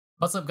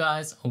What's up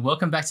guys,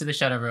 welcome back to the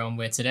Shadow Realm,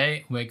 where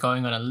today we're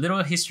going on a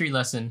little history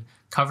lesson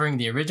covering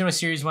the original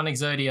Series 1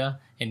 Exodia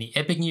and the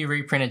epic new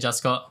reprint it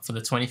just got for the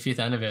 25th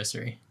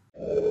anniversary.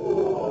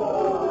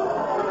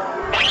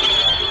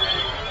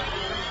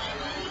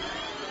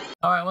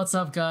 Alright, what's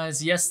up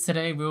guys? Yes,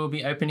 today we will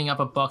be opening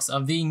up a box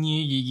of the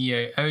new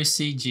YuGiOh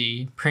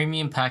OCG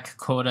Premium Pack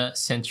Quarter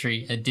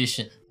Century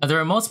Edition. Now, there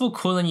are multiple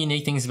cool and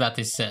unique things about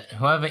this set.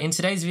 However, in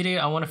today's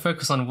video I want to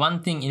focus on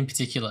one thing in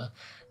particular,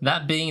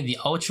 that being the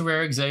ultra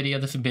rare Exodia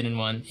the Forbidden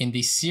One in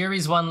the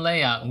Series 1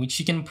 layout which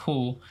you can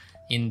pull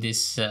in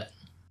this set.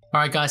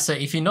 Alright guys, so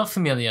if you're not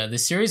familiar, the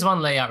Series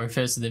 1 layout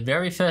refers to the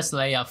very first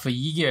layout for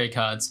YuGiOh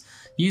cards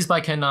used by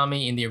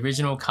Konami in the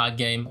original card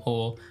game,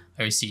 or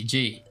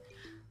OCG.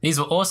 These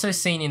were also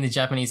seen in the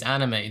Japanese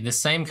anime. The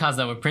same cards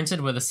that were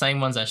printed were the same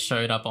ones that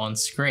showed up on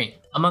screen.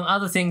 Among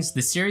other things,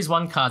 the Series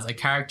 1 cards are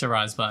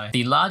characterized by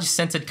the large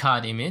centered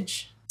card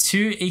image,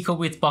 two equal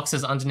width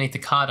boxes underneath the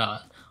card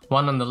art,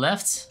 one on the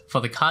left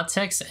for the card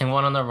text and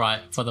one on the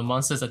right for the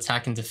monster's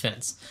attack and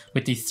defense,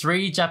 with the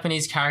three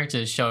Japanese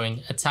characters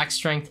showing attack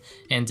strength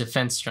and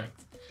defense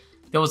strength.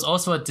 There was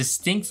also a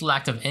distinct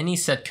lack of any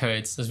set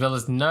codes, as well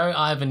as no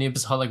Eye of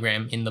Anubis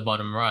hologram in the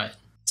bottom right.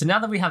 So now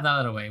that we have that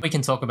out of the way, we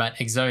can talk about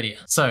Exodia.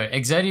 So,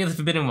 Exodia the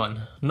Forbidden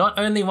One. Not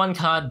only one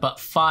card, but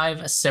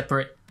 5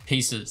 separate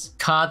pieces.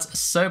 Cards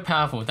so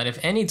powerful that if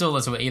any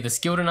duelists were either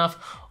skilled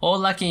enough or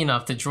lucky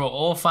enough to draw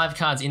all 5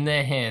 cards in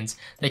their hands,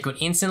 they could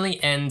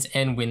instantly end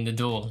and win the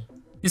duel.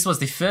 This was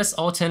the first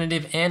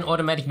alternative and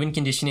automatic win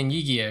condition in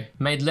Yu-Gi-Oh!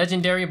 Made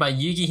legendary by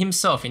Yugi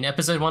himself in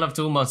episode 1 of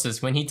Duel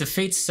Monsters when he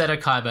defeats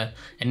Seto Kaiba,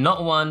 and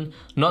not 1,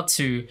 not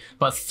 2,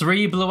 but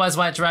 3 Blue Eyes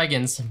White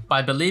Dragons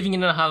by believing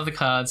in the heart of the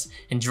cards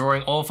and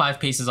drawing all 5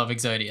 pieces of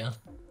Exodia.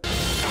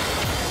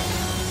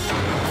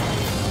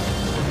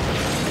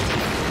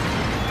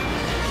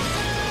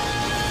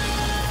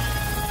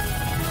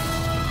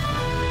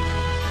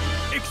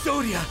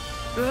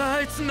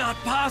 Exodia! It's not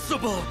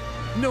possible!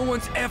 No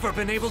one's ever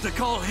been able to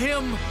call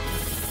him!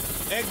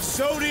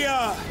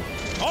 Exodia!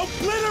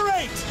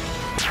 Obliterate!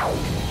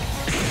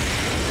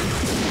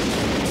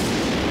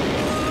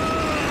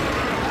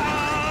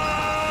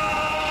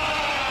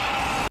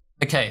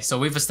 Okay, so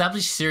we've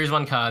established Series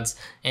 1 cards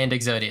and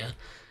Exodia.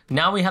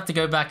 Now we have to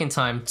go back in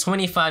time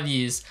 25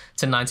 years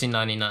to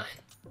 1999.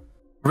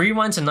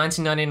 Rewind to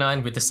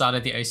 1999 with the start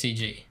of the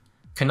OCG.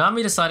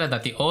 Konami decided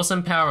that the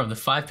awesome power of the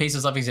 5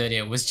 pieces of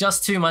Exodia was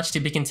just too much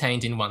to be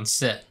contained in one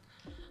set.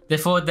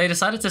 Therefore, they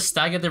decided to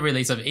stagger the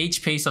release of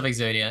each piece of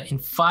Exodia in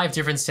 5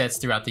 different sets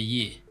throughout the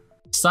year.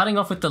 Starting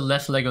off with the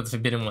left leg of the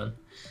Forbidden One.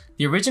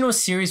 The original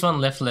Series 1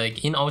 left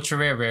leg in ultra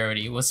rare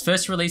rarity was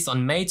first released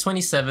on May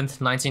 27th,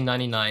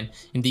 1999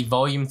 in the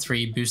Volume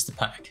 3 booster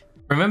pack.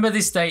 Remember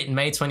this date,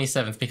 May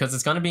 27th, because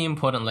it's going to be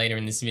important later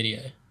in this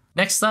video.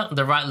 Next up,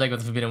 the right leg of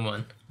the Forbidden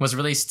One was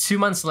released 2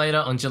 months later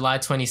on July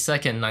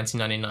 22nd,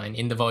 1999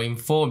 in the Volume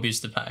 4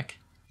 booster pack.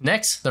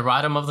 Next, the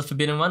right arm of the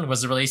Forbidden One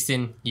was released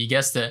in, you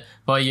guessed it,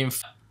 Volume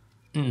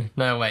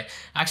no wait,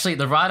 actually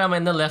the right arm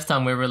and the left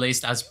arm were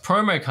released as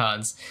promo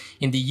cards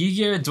in the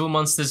Yu-Gi-Oh! Duel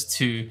Monsters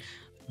 2,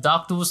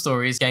 Dark Duel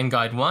Stories Game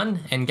Guide 1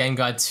 and Game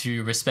Guide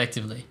 2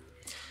 respectively.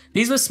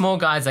 These were small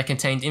guides that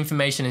contained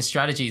information and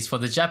strategies for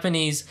the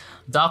Japanese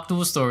Dark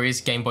Duel Stories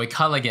Game Boy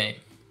Color game.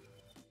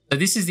 So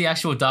this is the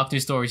actual Dark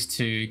Duel Stories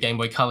 2 Game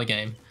Boy Color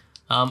game.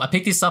 I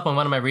picked this up on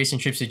one of my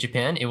recent trips to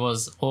Japan. It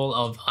was all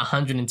of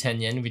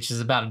 110 yen, which is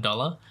about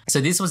 $1.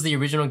 So this was the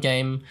original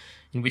game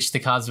in which the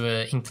cards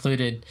were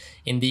included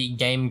in the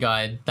game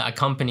guide that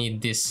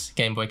accompanied this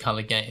Game Boy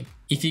Color game.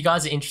 If you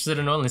guys are interested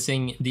in all and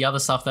seeing the other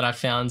stuff that I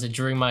found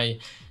during my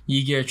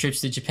Yu-Gi-Oh!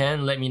 Trips to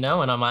Japan, let me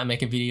know and I might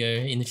make a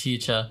video in the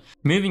future.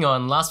 Moving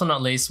on, last but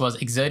not least was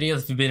Exodia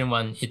the Forbidden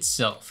One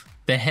itself,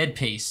 the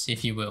headpiece,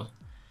 if you will.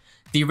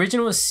 The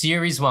original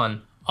Series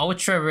 1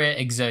 ultra rare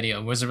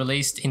Exodia was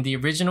released in the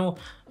original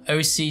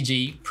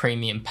OCG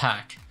Premium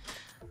Pack.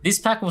 This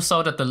pack was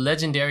sold at the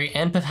legendary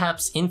and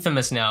perhaps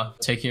infamous now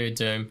Tokyo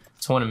Dome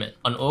tournament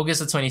on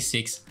August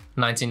 26,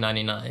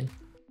 1999.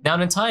 Now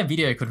an entire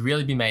video could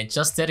really be made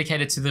just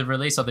dedicated to the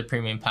release of the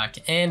Premium Pack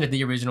and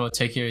the original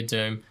Tokyo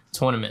Dome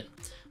tournament,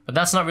 but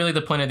that's not really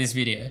the point of this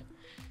video.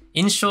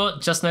 In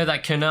short, just know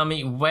that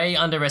Konami way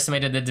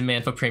underestimated the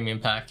demand for Premium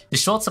Pack. The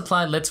short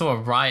supply led to a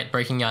riot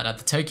breaking out at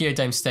the Tokyo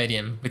Dome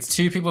Stadium, with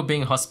 2 people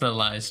being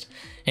hospitalized,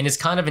 and is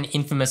kind of an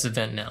infamous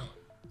event now.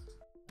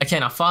 Okay,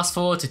 now fast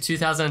forward to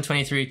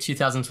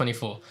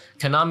 2023-2024.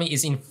 Konami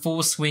is in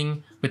full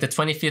swing with the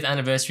 25th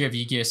anniversary of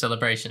Yu-Gi-Oh!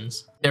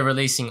 Celebrations. They're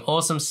releasing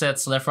awesome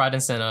sets left, right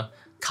and center,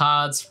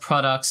 cards,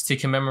 products to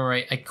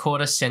commemorate a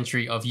quarter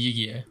century of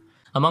Yu-Gi-Oh!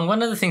 Among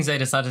one of the things they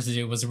decided to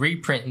do was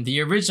reprint the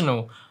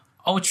original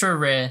ultra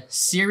rare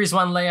Series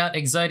 1 layout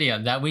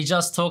Exodia that we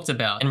just talked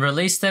about and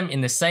release them in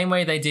the same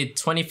way they did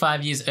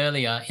 25 years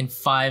earlier in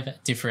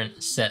 5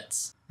 different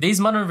sets. These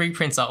modern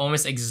reprints are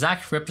almost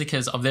exact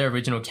replicas of their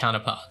original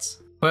counterparts.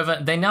 However,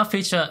 they now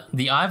feature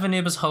the Eye of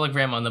Anubis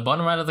hologram on the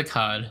bottom right of the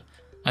card,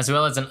 as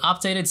well as an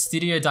updated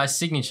Studio Dice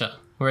signature,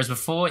 whereas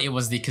before it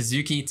was the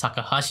Kazuki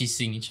Takahashi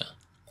signature.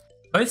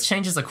 Both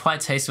changes are quite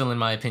tasteful in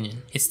my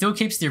opinion. It still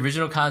keeps the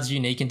original cards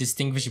unique and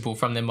distinguishable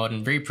from their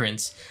modern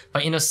reprints,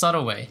 but in a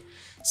subtle way,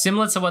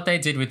 similar to what they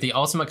did with the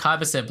Ultimate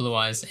Kaiba set Blue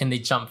Eyes and the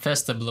Jump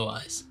Festa Blue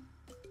Eyes.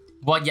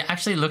 What you're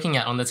actually looking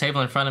at on the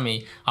table in front of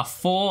me are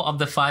 4 of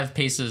the 5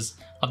 pieces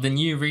of the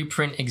new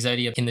reprint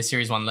Exodia in the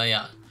Series 1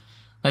 layout.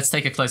 Let's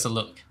take a closer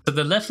look. So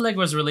the left leg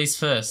was released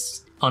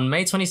first on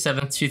May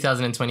 27,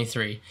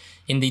 2023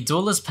 in the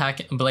Duelist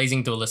Pack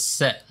Blazing Duelist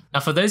set. Now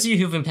for those of you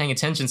who've been paying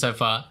attention so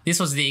far, this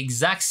was the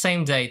exact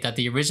same date that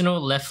the original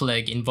left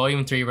leg in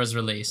Volume 3 was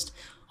released,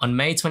 on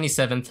May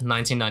 27th,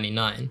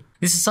 1999.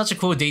 This is such a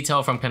cool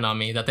detail from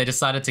Konami that they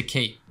decided to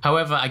keep.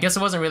 However, I guess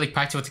it wasn't really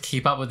practical to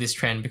keep up with this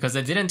trend because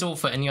they didn't do it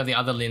for any of the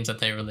other limbs that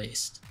they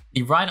released.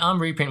 The right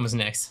arm reprint was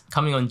next,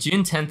 coming on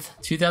June 10th,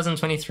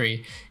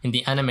 2023 in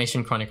the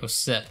Animation Chronicles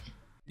set.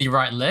 The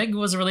right leg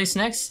was released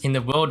next in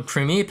the World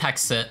Premiere Pack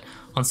set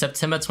on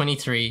September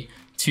 23,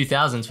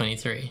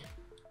 2023.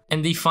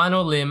 And the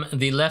final limb,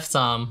 the left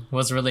arm,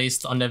 was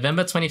released on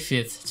November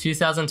 25th,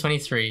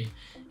 2023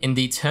 in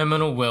the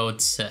Terminal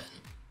World set.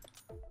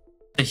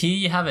 So here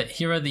you have it.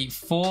 Here are the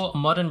 4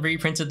 modern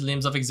reprinted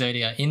limbs of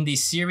Exodia in the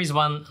Series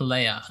 1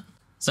 layout.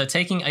 So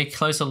taking a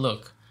closer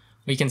look,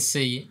 we can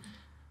see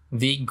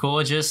the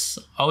gorgeous,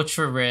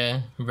 ultra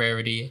rare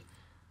rarity.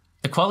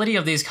 The quality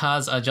of these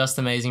cards are just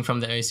amazing from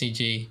the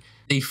OCG.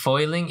 The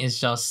foiling is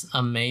just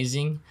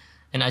amazing.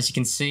 And as you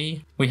can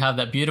see, we have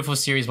that beautiful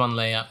Series 1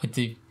 layout with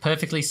the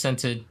perfectly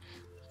centered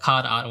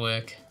card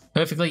artwork,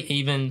 perfectly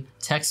even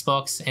text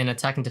box and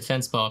attack and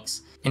defense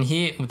box. And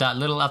here with that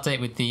little update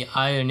with the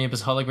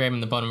Ionubis hologram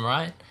in the bottom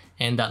right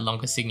and that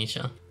longer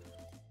signature.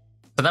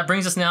 So that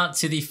brings us now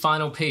to the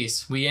final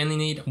piece. We only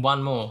need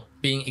one more,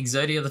 being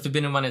Exodia the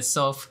Forbidden One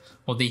itself,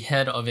 or the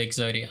head of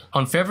Exodia.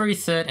 On February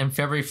 3rd and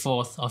February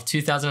 4th of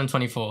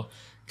 2024,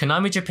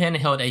 Konami Japan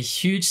held a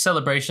huge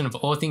celebration of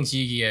all things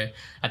Yu-Gi-Oh!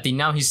 At the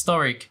now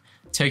historic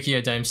Tokyo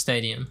Dome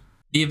Stadium.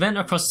 The event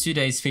across 2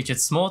 days featured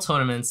small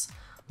tournaments,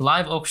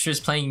 live orchestras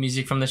playing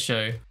music from the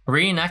show,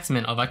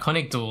 reenactment of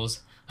iconic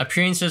duels,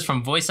 appearances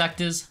from voice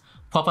actors,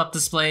 pop-up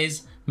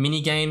displays,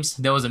 mini-games,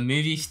 there was a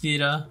movie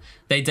theater,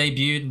 they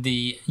debuted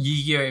the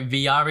YuGiOh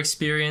VR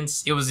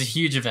experience. It was a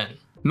huge event.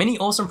 Many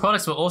awesome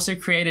products were also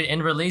created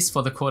and released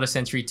for the quarter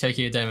century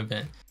Tokyo Dome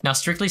event. Now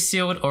Strictly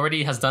Sealed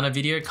already has done a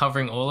video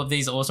covering all of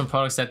these awesome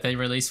products that they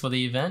released for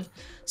the event,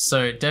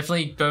 so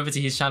definitely go over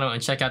to his channel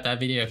and check out that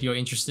video if you're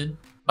interested.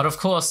 But of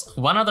course,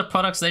 one of the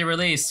products they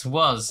released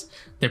was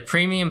the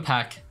Premium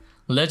Pack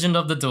Legend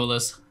of the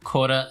Duelist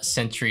Quarter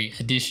Century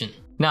Edition.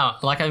 Now,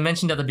 like I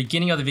mentioned at the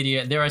beginning of the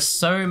video, there are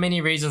so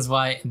many reasons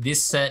why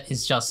this set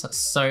is just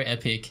so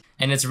epic.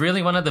 And it's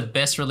really one of the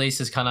best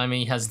releases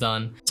Konami has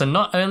done. So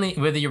not only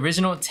were the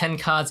original 10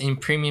 cards in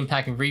Premium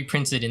Pack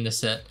reprinted in the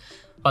set,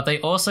 but they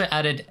also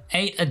added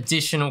 8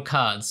 additional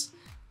cards.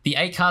 The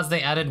 8 cards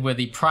they added were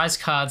the prize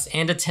cards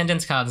and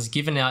attendance cards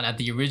given out at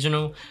the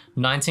original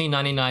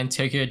 1999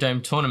 Tokyo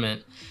Dome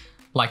tournament,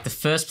 like the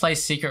first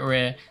place secret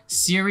rare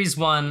Series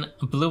 1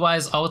 Blue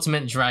Eyes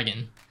Ultimate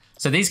Dragon.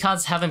 So these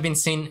cards haven't been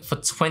seen for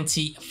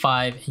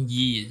 25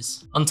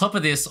 years. On top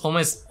of this,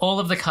 almost all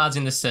of the cards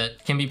in the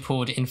set can be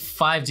pulled in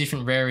 5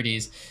 different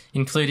rarities,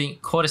 including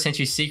quarter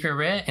century secret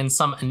rare and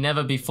some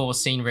never before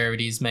seen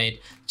rarities made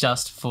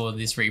just for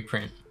this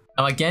reprint.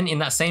 Now again, in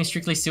that same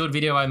Strictly Sealed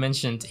video I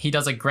mentioned, he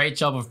does a great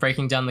job of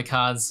breaking down the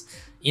cards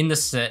in the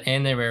set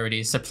and their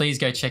rarities, so please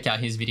go check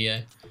out his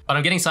video. But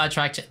I'm getting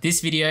sidetracked.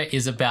 This video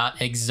is about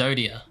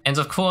Exodia. And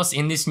of course,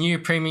 in this new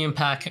Premium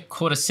Pack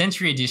Quarter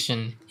Century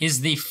Edition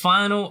is the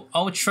final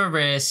ultra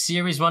rare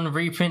Series 1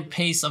 reprint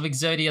piece of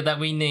Exodia that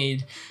we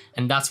need.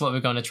 And that's what we're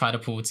going to try to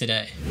pull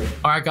today.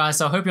 Alright guys,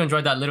 so I hope you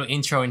enjoyed that little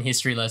intro and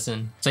history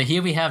lesson. So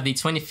here we have the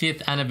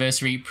 25th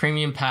anniversary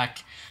Premium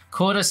Pack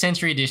Quarter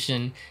Century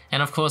Edition.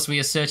 And of course, we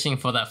are searching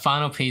for that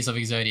final piece of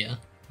Exodia.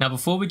 Now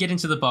before we get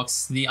into the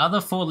box, the other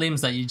 4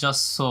 limbs that you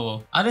just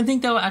saw, I don't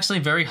think they were actually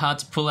very hard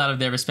to pull out of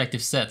their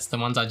respective sets, the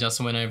ones I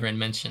just went over and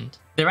mentioned.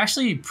 They're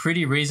actually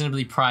pretty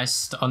reasonably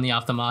priced on the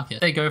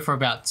aftermarket. They go for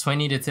about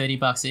 20 to 30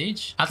 bucks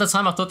each. At the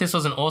time I thought this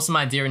was an awesome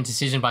idea and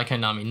decision by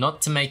Konami,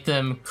 not to make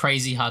them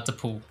crazy hard to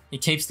pull.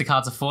 It keeps the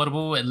cards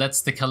affordable, it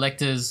lets the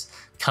collectors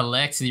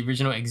collect the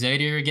original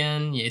Exodia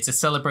again. Yeah, it's a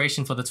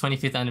celebration for the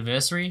 25th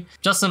anniversary.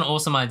 Just an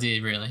awesome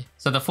idea really.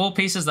 So the 4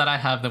 pieces that I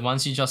have, the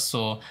ones you just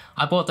saw,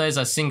 I bought those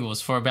as singles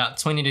for about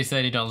 $20 to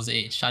 $30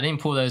 each. I didn't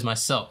pull those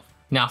myself.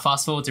 Now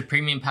fast forward to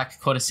Premium Pack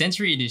Quarter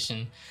Century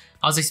Edition.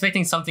 I was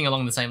expecting something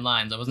along the same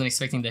lines. I wasn't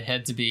expecting the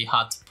head to be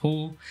hard to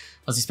pull.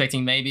 I was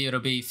expecting maybe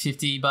it'll be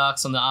 50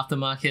 bucks on the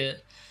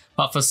aftermarket.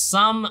 But for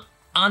some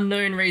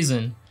unknown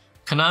reason,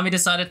 Konami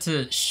decided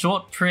to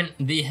short print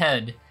the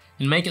head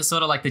and make it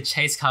sort of like the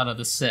chase card of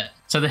the set.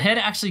 So the head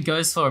actually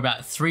goes for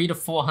about $300 to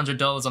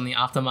 $400 on the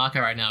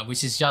aftermarket right now,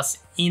 which is just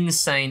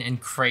insane and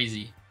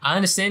crazy. I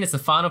understand it's the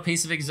final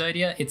piece of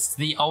Exodia, it's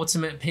the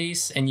ultimate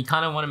piece, and you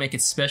kind of want to make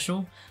it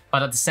special,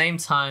 but at the same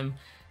time,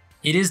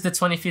 it is the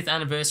 25th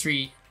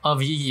anniversary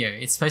of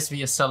Yu-Gi-Oh! It's supposed to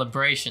be a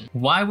celebration.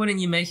 Why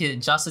wouldn't you make it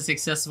just as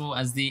accessible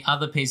as the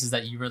other pieces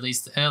that you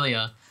released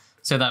earlier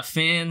so that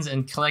fans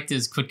and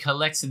collectors could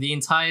collect the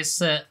entire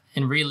set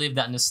and relive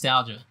that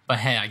nostalgia. But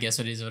hey, I guess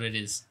it is what it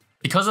is.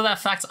 Because of that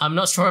fact, I'm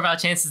not sure of our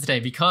chances today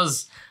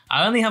because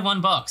I only have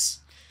one box.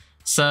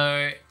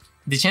 So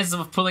the chances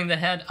of pulling the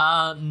head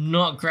are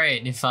not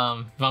great if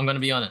I'm going to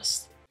be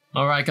honest.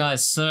 Alright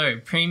guys, so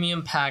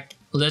premium pack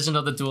Legend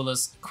of the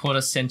Duelist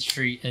Quarter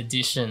Century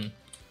Edition.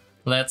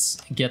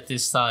 Let's get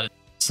this started.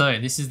 So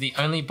this is the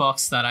only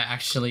box that I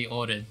actually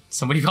ordered.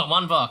 So we've got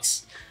one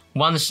box,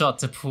 one shot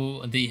to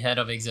pull the head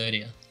of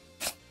Exodia.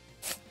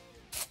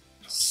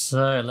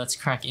 So let's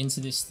crack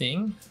into this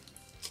thing.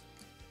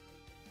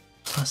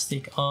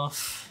 Plastic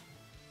off.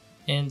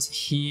 And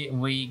here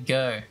we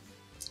go.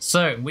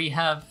 So we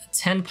have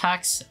 10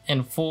 packs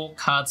and 4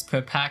 cards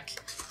per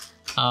pack.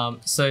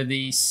 So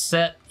the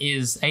set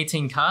is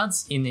 18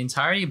 cards in the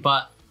entirety,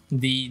 but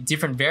the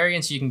different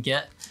variants you can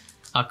get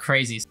are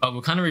crazy. But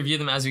we'll kind of review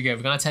them as we go.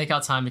 We're going to take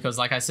our time because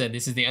like I said,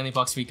 this is the only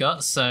box we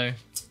got. So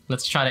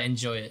let's try to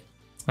enjoy it.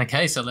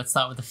 Okay, so let's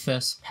start with the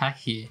first pack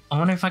here. I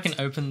wonder if I can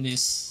open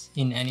this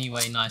in any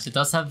way nice. It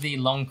does have the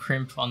long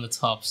crimp on the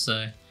top,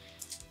 so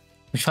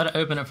we'll try to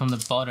open it from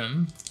the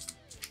bottom.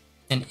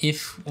 And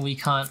if we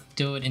can't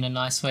do it in a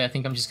nice way, I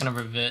think I'm just going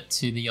to revert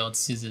to the old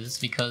scissors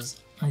because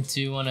I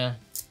do want to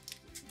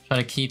try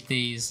to keep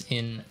these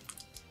in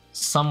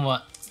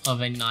somewhat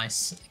of a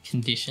nice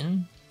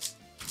condition.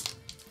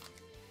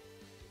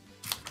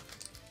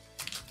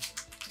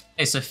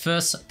 Okay, so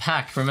first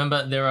pack,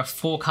 remember there are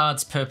 4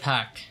 cards per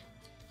pack.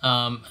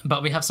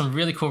 But we have some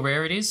really cool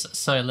rarities,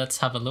 so let's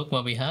have a look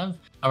what we have.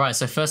 Alright,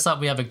 so first up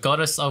we have a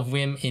Goddess of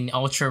Whim in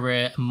ultra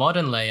rare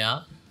modern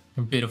layout.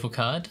 A beautiful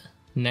card.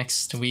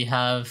 Next we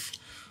have,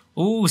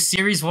 ooh,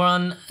 Series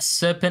 1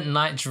 Serpent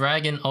Knight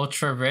Dragon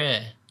ultra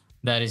rare.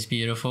 That is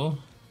beautiful.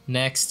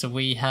 Next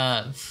we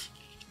have,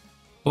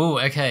 ooh,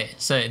 okay,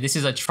 so this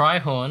is a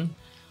Trihorn,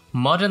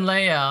 modern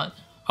layout,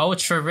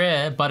 ultra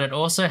rare, but it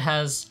also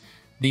has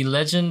the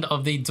Legend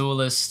of the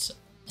Duelist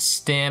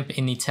stamp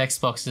in the text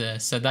box there.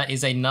 So that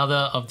is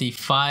another of the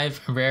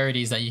 5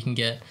 rarities that you can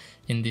get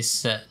in this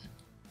set.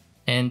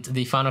 And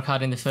the final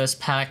card in the first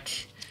pack,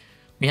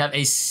 we have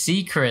a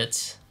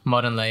secret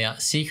modern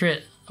layout.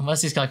 Secret,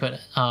 what's this guy called?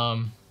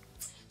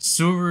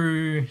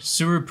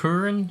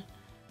 Surupuran?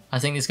 I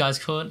think this guy's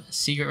called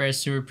Secret Rare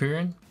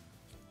Surupuran.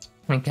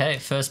 Okay,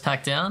 first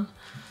pack down.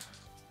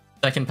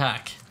 Second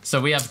pack. So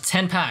we have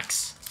 10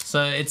 packs.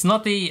 So it's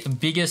not the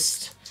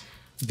biggest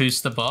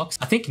booster box.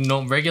 I think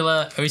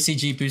regular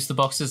OCG booster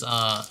boxes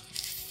are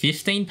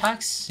 15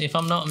 packs, if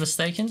I'm not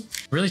mistaken.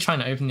 Really trying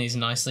to open these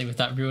nicely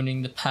without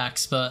ruining the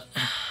packs, but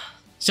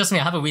it's just me.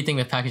 I have a weird thing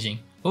with packaging.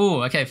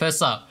 Ooh, okay,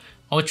 first up,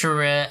 ultra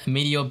rare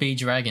Meteor B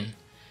Dragon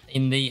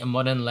in the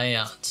modern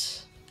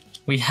layout.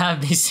 We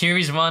have the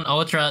Series 1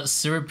 Ultra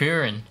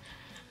Surupuran.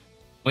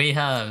 We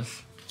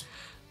have,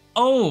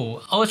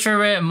 oh, ultra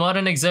rare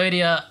modern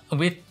Exodia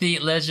with the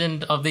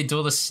Legend of the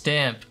Duelist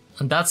stamp.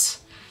 And it's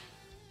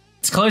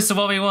close to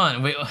what we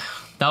want.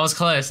 That was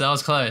close, that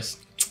was close.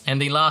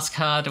 And the last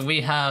card we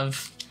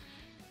have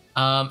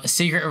a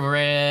secret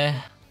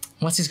rare,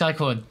 what's this guy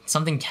called?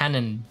 Something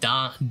Cannon,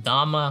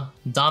 Dharma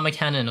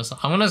Cannon or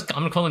something. I'm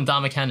gonna call him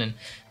Dharma Cannon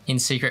in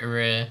secret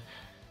rare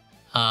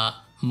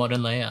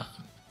modern layout.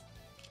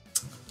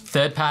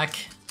 Third pack,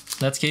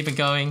 let's keep it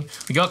going.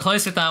 We got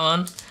close with that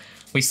one.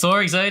 We saw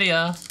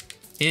Exodia.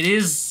 It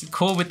is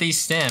cool with these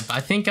stamp.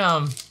 I think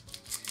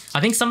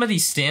some of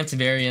these stamped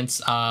variants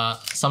are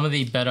some of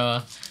the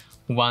better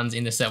ones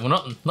in the set.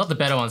 Well, not the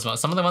better ones, but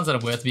some of the ones that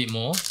are worth a bit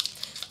more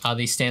are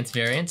these stamped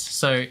variants.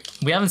 So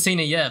we haven't seen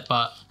it yet,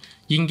 but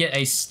you can get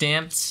a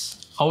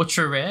stamped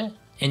ultra rare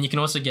and you can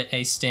also get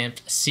a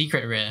stamped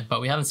secret rare, but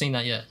we haven't seen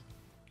that yet.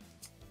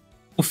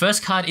 Well,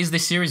 first card is the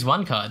Series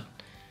 1 card.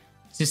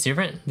 Is this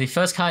different? The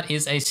first card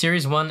is a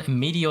Series 1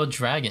 Meteor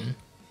Dragon.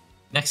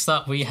 Next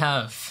up we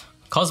have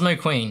Cosmo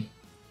Queen,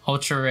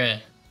 ultra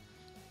rare.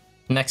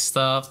 Next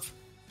up,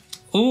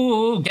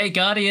 ooh, Gate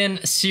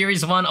Guardian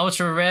Series 1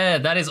 ultra rare.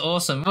 That is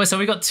awesome. Wait, so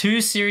we got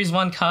 2 Series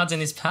 1 cards in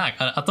this pack.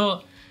 I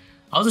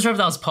wasn't sure if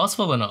that was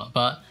possible or not,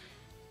 but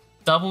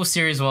double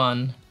Series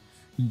 1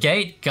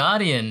 Gate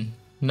Guardian.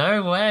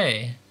 No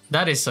way.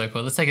 That is so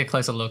cool. Let's take a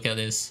closer look at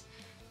this.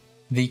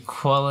 The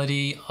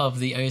quality of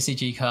the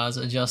OCG cards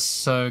are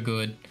just so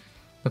good.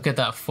 Look at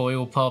that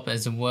foil pop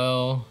as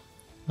well.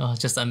 Oh,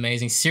 just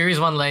amazing. Series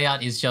 1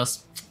 layout is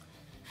just,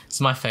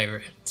 it's my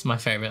favorite. It's my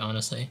favorite,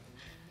 honestly.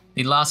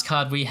 The last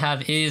card we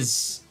have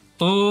is,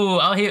 ooh,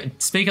 oh here,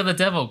 Speak of the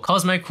Devil,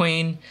 Cosmo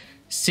Queen,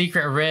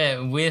 secret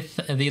rare with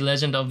the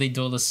Legend of the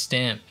Duelist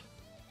stamp.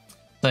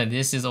 So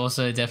this is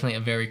also definitely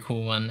a very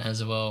cool one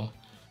as well.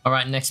 All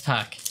right, next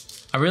pack.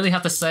 I really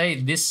have to say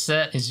this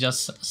set is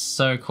just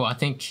so cool. I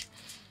think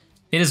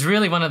it is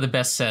really one of the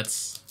best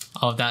sets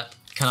of that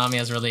Konami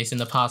has released in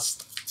the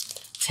past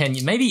 10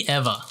 years, maybe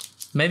ever.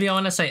 Maybe I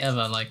want to say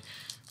ever. Like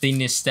the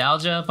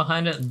nostalgia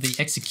behind it, the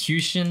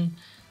execution,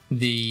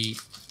 the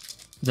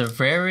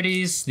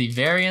rarities, the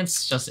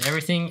variants, just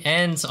everything.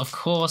 And of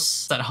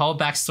course, that whole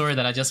backstory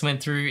that I just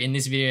went through in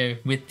this video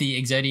with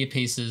the Exodia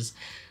pieces,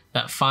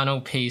 that final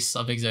piece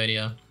of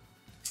Exodia.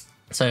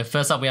 So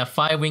first up, we have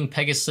Firewing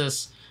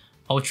Pegasus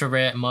Ultra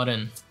Rare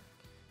Modern.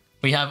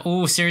 We have,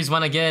 ooh, Series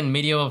 1 again,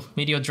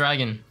 Meteor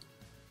Dragon.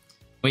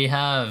 We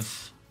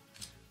have,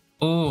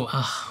 ooh,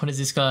 what is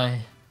this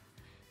guy?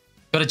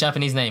 Got a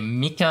Japanese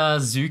name,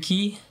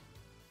 Mikazuki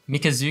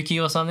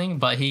or something,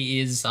 but he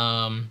is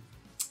the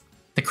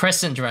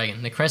Crescent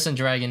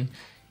Dragon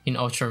in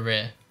Ultra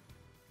Rare.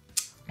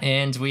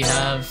 And we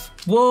have,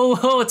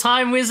 whoa,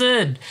 Time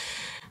Wizard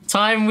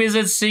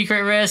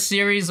Secret Rare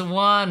Series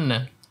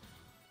 1.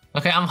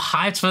 Okay, I'm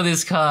hyped for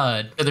this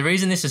card. But the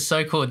reason this is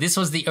so cool, this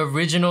was the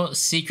original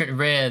secret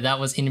rare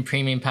that was in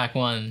Premium Pack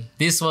 1.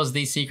 This was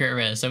the secret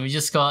rare. So we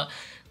just got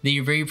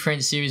the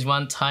Reprint Series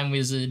 1 Time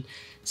Wizard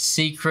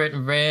secret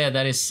rare.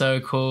 That is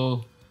so cool.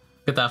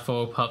 Look at that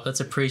forward pop.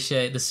 Let's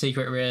appreciate the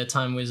secret rare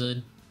Time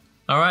Wizard.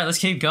 All right, let's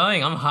keep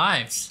going. I'm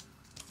hyped.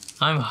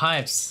 What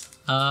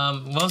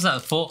was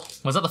that?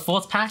 Was that the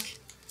 4th pack?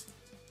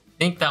 I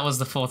think that was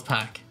the 4th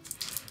pack.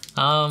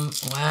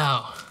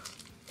 Wow.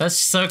 That's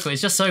so cool.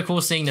 It's just so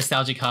cool seeing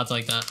nostalgic cards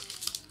like that.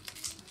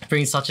 It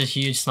brings such a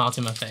huge smile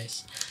to my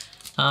face.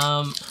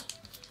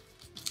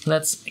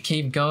 Let's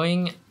keep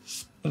going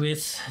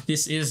with,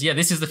 this is the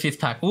 5th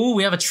pack. Ooh,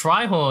 we have a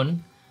Trihorn.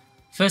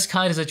 First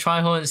card is a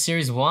Trihorn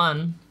Series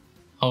 1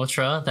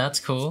 Ultra.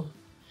 That's cool.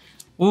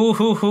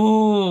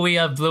 Ooh, we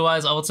have Blue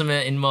Eyes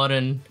Ultimate in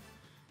Modern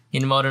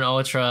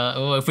Ultra.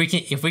 Oh, if we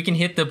can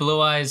hit the Blue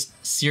Eyes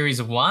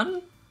Series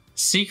 1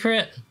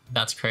 Secret,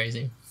 that's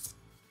crazy.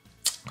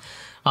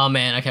 Oh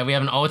man, okay, we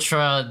have an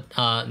Ultra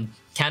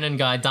Cannon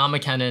guy, Dharma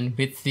Cannon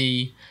with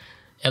the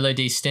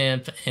LOD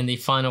stamp, and the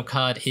final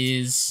card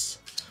is,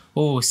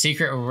 oh,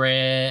 Secret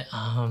Rare,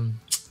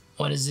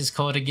 what is this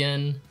called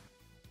again?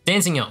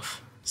 Dancing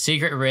Elf.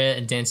 Secret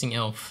Rare Dancing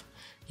Elf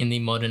in the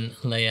Modern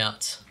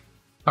layout.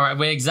 Alright,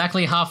 we're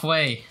exactly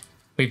halfway.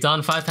 We've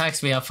done 5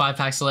 packs, we have 5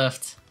 packs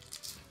left.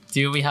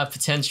 Do we have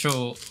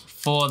potential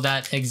for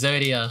that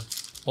Exodia,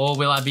 or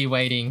will I be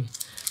waiting?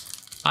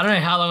 I don't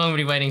know how long I'm gonna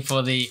be waiting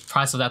for the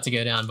price of that to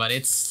go down, but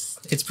it's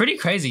pretty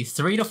crazy.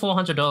 $300 to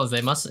 $400.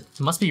 They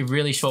must be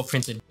really short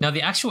printed. Now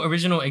the actual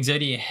original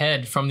Exodia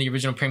Head from the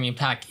original premium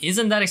pack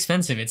isn't that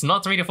expensive. It's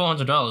not $300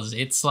 to $400.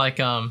 It's like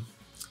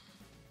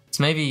it's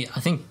maybe, I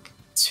think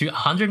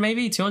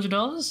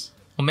 $200,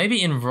 or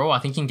maybe in raw I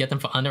think you can get them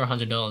for under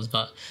 $100.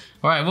 But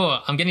all right,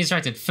 well, I'm getting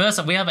distracted. First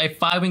up, we have a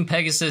Firewing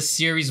Pegasus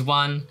Series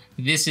 1.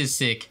 This is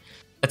sick.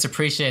 Let's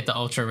appreciate the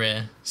ultra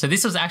rare. So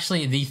this was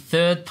actually the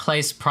 3rd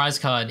place prize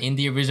card in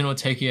the original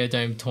Tokyo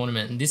Dome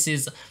tournament. This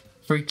is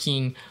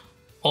freaking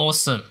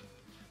awesome.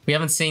 We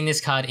haven't seen this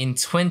card in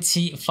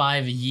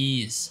 25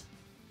 years.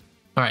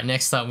 All right,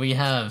 next up we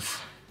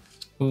have,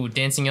 ooh,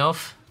 Dancing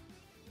Elf.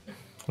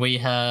 We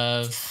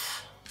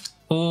have,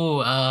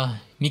 ooh,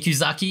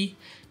 Mikuzaki,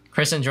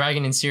 Crescent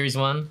Dragon in Series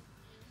 1.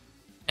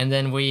 And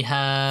then we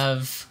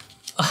have,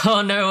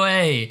 oh no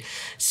way,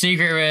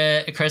 Secret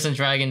Rare Crescent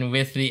Dragon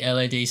with the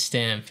LOD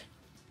stamp.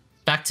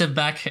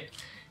 Back-to-back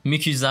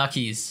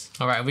Mikuzakis.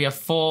 Alright, we have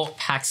 4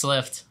 packs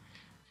left.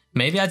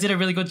 Maybe I did a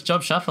really good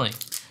job shuffling.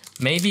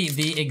 Maybe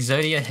the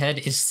Exodia Head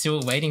is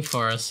still waiting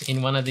for us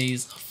in one of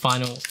these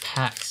final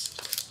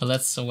packs. But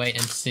let's wait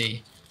and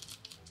see.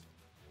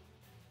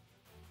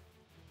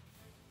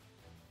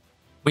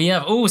 We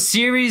have, oh,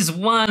 Series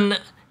 1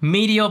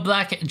 Meteor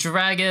Black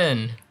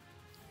Dragon.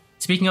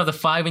 Speaking of the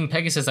Firewing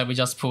Pegasus that we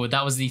just pulled,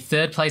 that was the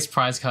 3rd place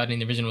prize card in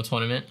the original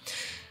tournament.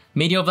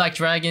 Meteor Black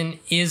Dragon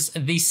is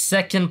the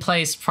 2nd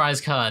place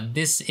prize card.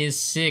 This is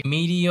sick.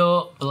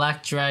 Meteor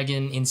Black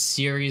Dragon in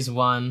Series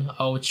 1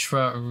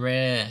 Ultra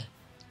Rare.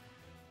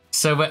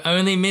 So we're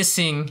only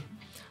missing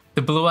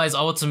the Blue Eyes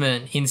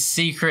Ultimate in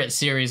Secret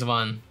Series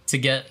 1 to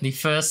get the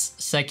 1st,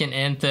 2nd,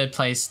 and 3rd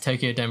place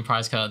Tokyo Dome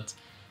prize cards.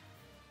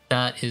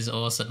 That is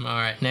awesome.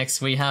 Alright,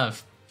 next we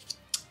have,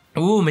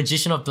 ooh,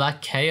 Magician of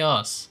Black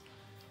Chaos.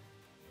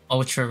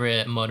 Ultra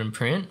Rare Modern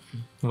Print.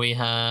 We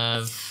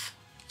have,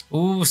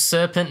 ooh,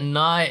 Serpent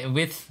Knight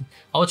with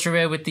Ultra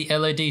Rare with the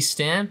LOD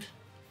stamp.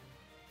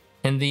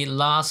 And the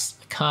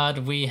last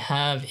card we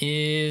have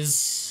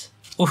is,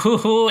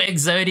 ooh,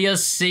 Exodia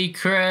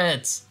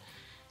Secret.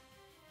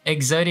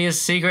 Exodia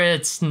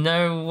Secret,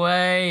 no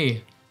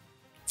way.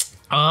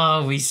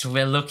 Oh,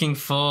 we're looking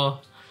for,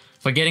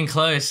 we're getting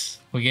close.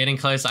 We're getting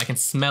close, I can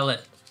smell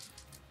it.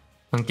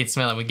 I can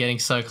smell it, we're getting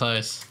so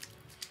close.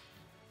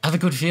 I have a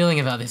good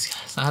feeling about this,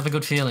 guys. I have a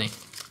good feeling.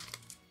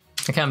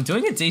 Okay, I'm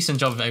doing a decent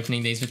job of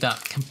opening these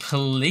without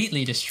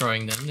completely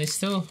destroying them. They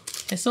still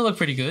look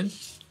pretty good.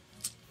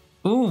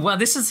 Ooh, wow,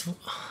 this is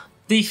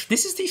the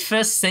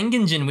first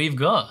Sengenjin we've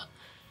got.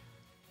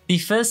 The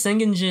first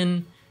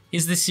Sengenjin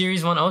is the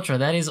Series 1 Ultra.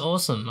 That is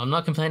awesome. I'm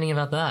not complaining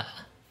about that.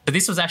 But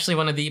this was actually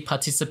one of the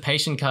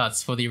participation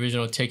cards for the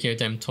original Tokyo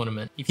Dome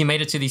tournament. If you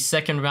made it to the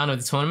 2nd round of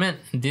the tournament,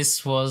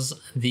 this was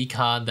the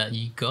card that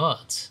you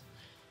got.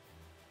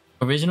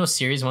 Original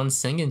Series 1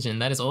 Sengenjin.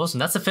 That is awesome.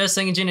 That's the first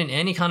Sengenjin in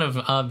any kind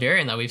of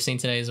variant that we've seen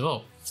today as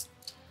well.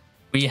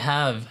 We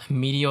have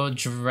Meteor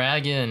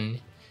Dragon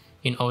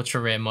in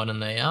Ultra Rare Modern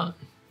layout.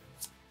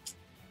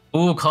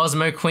 Ooh,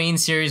 Cosmo Queen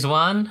Series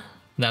 1.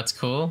 That's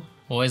cool.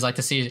 Always like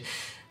to see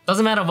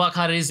Doesn't matter what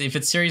card it is, if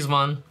it's Series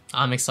 1,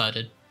 I'm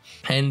excited.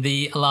 And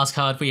the last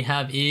card we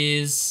have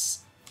is...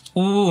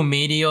 Ooh,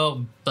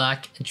 Meteor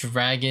Black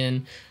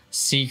Dragon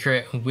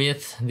Secret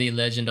with the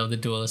Legend of the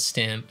Duelist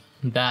stamp.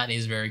 That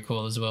is very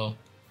cool as well.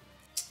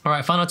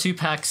 Alright, final 2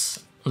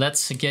 packs.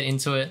 Let's get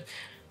into it.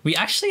 We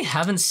actually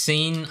haven't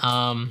seen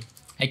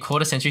a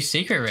quarter century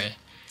secret rare.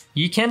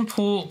 You can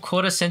pull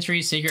quarter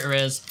century secret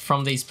rares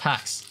from these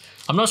packs.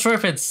 I'm not sure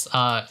if it's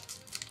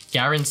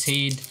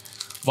guaranteed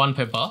 1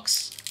 per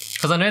box,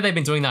 because I know they've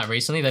been doing that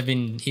recently. They've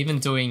been even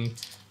doing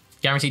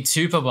guaranteed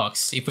 2 per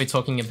box if we're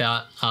talking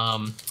about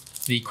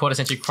the quarter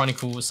century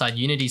chronicle side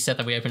Unity set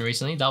that we opened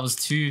recently. That was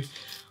 2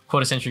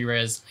 quarter century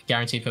rares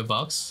guaranteed per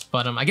box,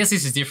 but I guess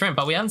this is different,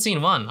 but we haven't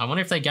seen 1. I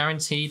wonder if they're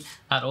guaranteed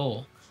at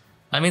all.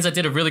 That means I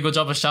did a really good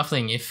job of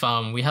shuffling if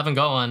we haven't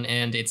got one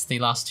and it's the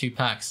last 2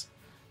 packs.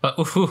 But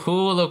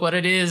ooh, look what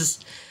it is.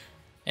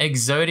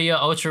 Exodia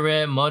Ultra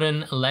Rare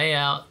Modern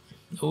Layout.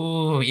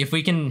 Ooh, if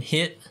we can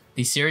hit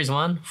the Series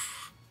 1,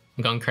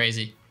 I'm going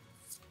crazy.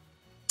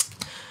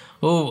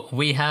 Ooh,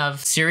 we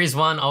have Series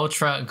 1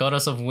 Ultra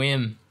Goddess of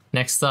Whim.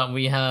 Next up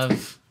we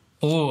have,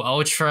 ooh,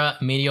 Ultra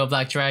Meteor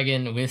Black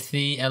Dragon with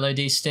the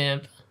LOD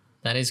stamp.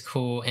 That is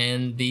cool.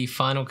 And the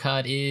final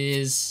card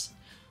is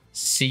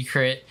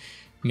Secret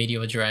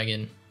Meteor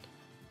Dragon.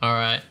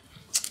 Alright.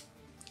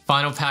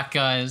 Final pack,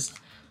 guys.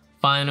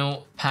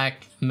 Final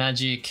pack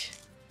magic.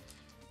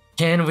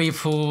 Can we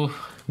pull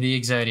the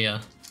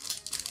Exodia?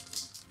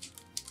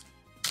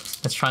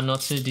 Let's try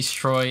not to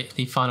destroy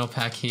the final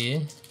pack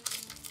here.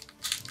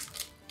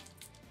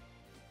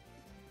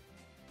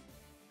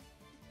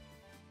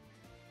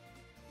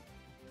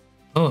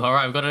 Oh,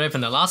 alright, we've got it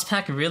open. The last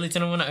pack really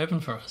didn't want to open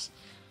for us.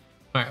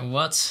 Alright,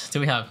 what do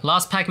we have?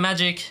 Last pack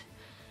magic.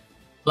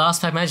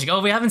 Last pack magic. Oh,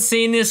 we haven't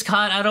seen this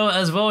card at all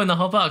as well in the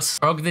whole box.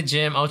 Frog the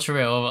Gem Ultra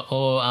Rare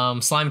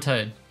or Slime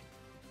Toad.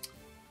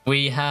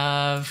 We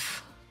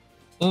have,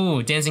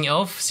 ooh, Dancing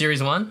Elf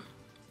Series 1.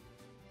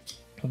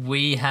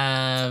 We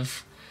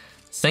have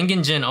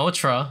Sengenjin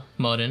Ultra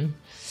Modern.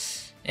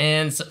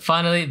 And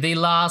finally, the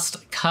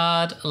last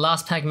card,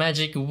 last pack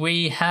magic,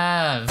 we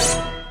have...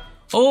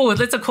 Oh,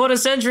 that's a quarter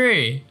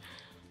century!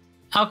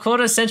 Our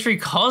quarter century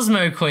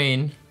Cosmo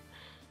Queen.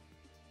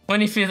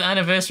 25th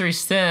anniversary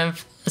stamp.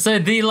 So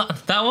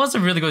that was a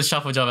really good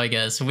shuffle job, I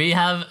guess. We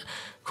have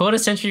quarter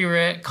century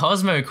rare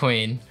Cosmo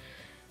Queen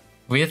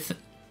with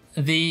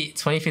the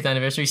 25th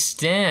anniversary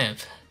stamp.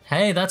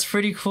 Hey, that's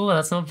pretty cool.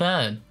 That's not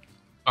bad.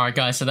 Alright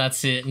guys, so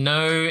that's it.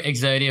 No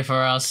Exodia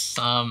for us.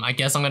 I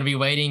guess I'm going to be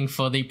waiting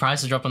for the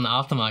price to drop on the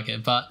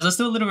aftermarket. But let's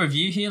do a little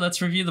review here.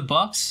 Let's review the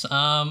box.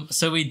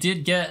 So we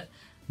did get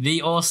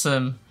the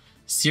awesome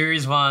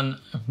Series 1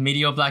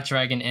 Meteor Black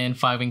Dragon and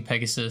 5-Wing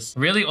Pegasus.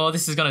 Really all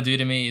this is going to do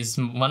to me is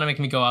want to make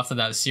me go after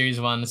that Series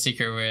 1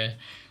 Secret Rare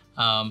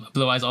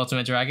Blue Eyes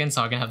Ultimate Dragon,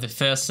 so I can have the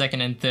first,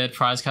 second and third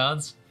prize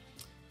cards.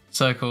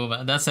 So cool,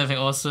 but that's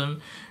definitely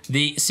awesome.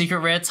 The Secret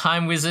Rare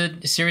Time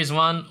Wizard Series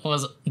 1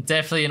 was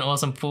definitely an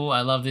awesome pull. I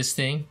love this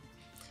thing.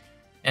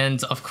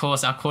 And of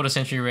course our quarter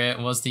century rare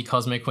was the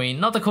Cosmo Queen.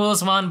 Not the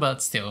coolest one,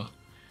 but still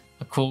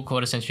a cool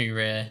quarter century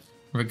rare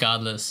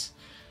regardless.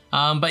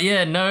 But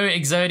yeah, no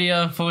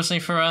Exodia, unfortunately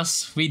for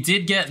us. We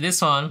did get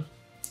this one.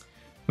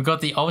 We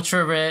got the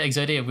Ultra Rare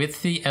Exodia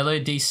with the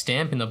LOD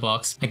stamp in the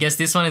box. I guess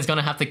this one is going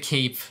to have to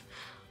keep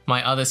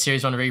my other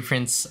Series 1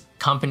 reprints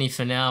company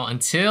for now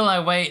until I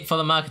wait for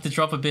the market to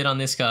drop a bit on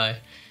this guy.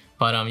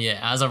 But yeah,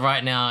 as of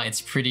right now,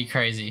 it's pretty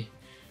crazy.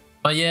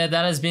 But yeah,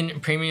 that has been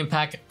Premium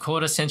Pack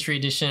Quarter Century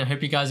Edition. I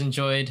hope you guys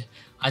enjoyed.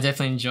 I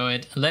definitely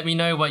enjoyed. Let me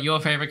know what your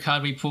favorite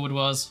card we pulled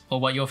was, or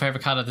what your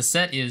favorite card of the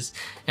set is,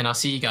 and I'll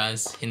see you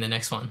guys in the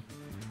next one.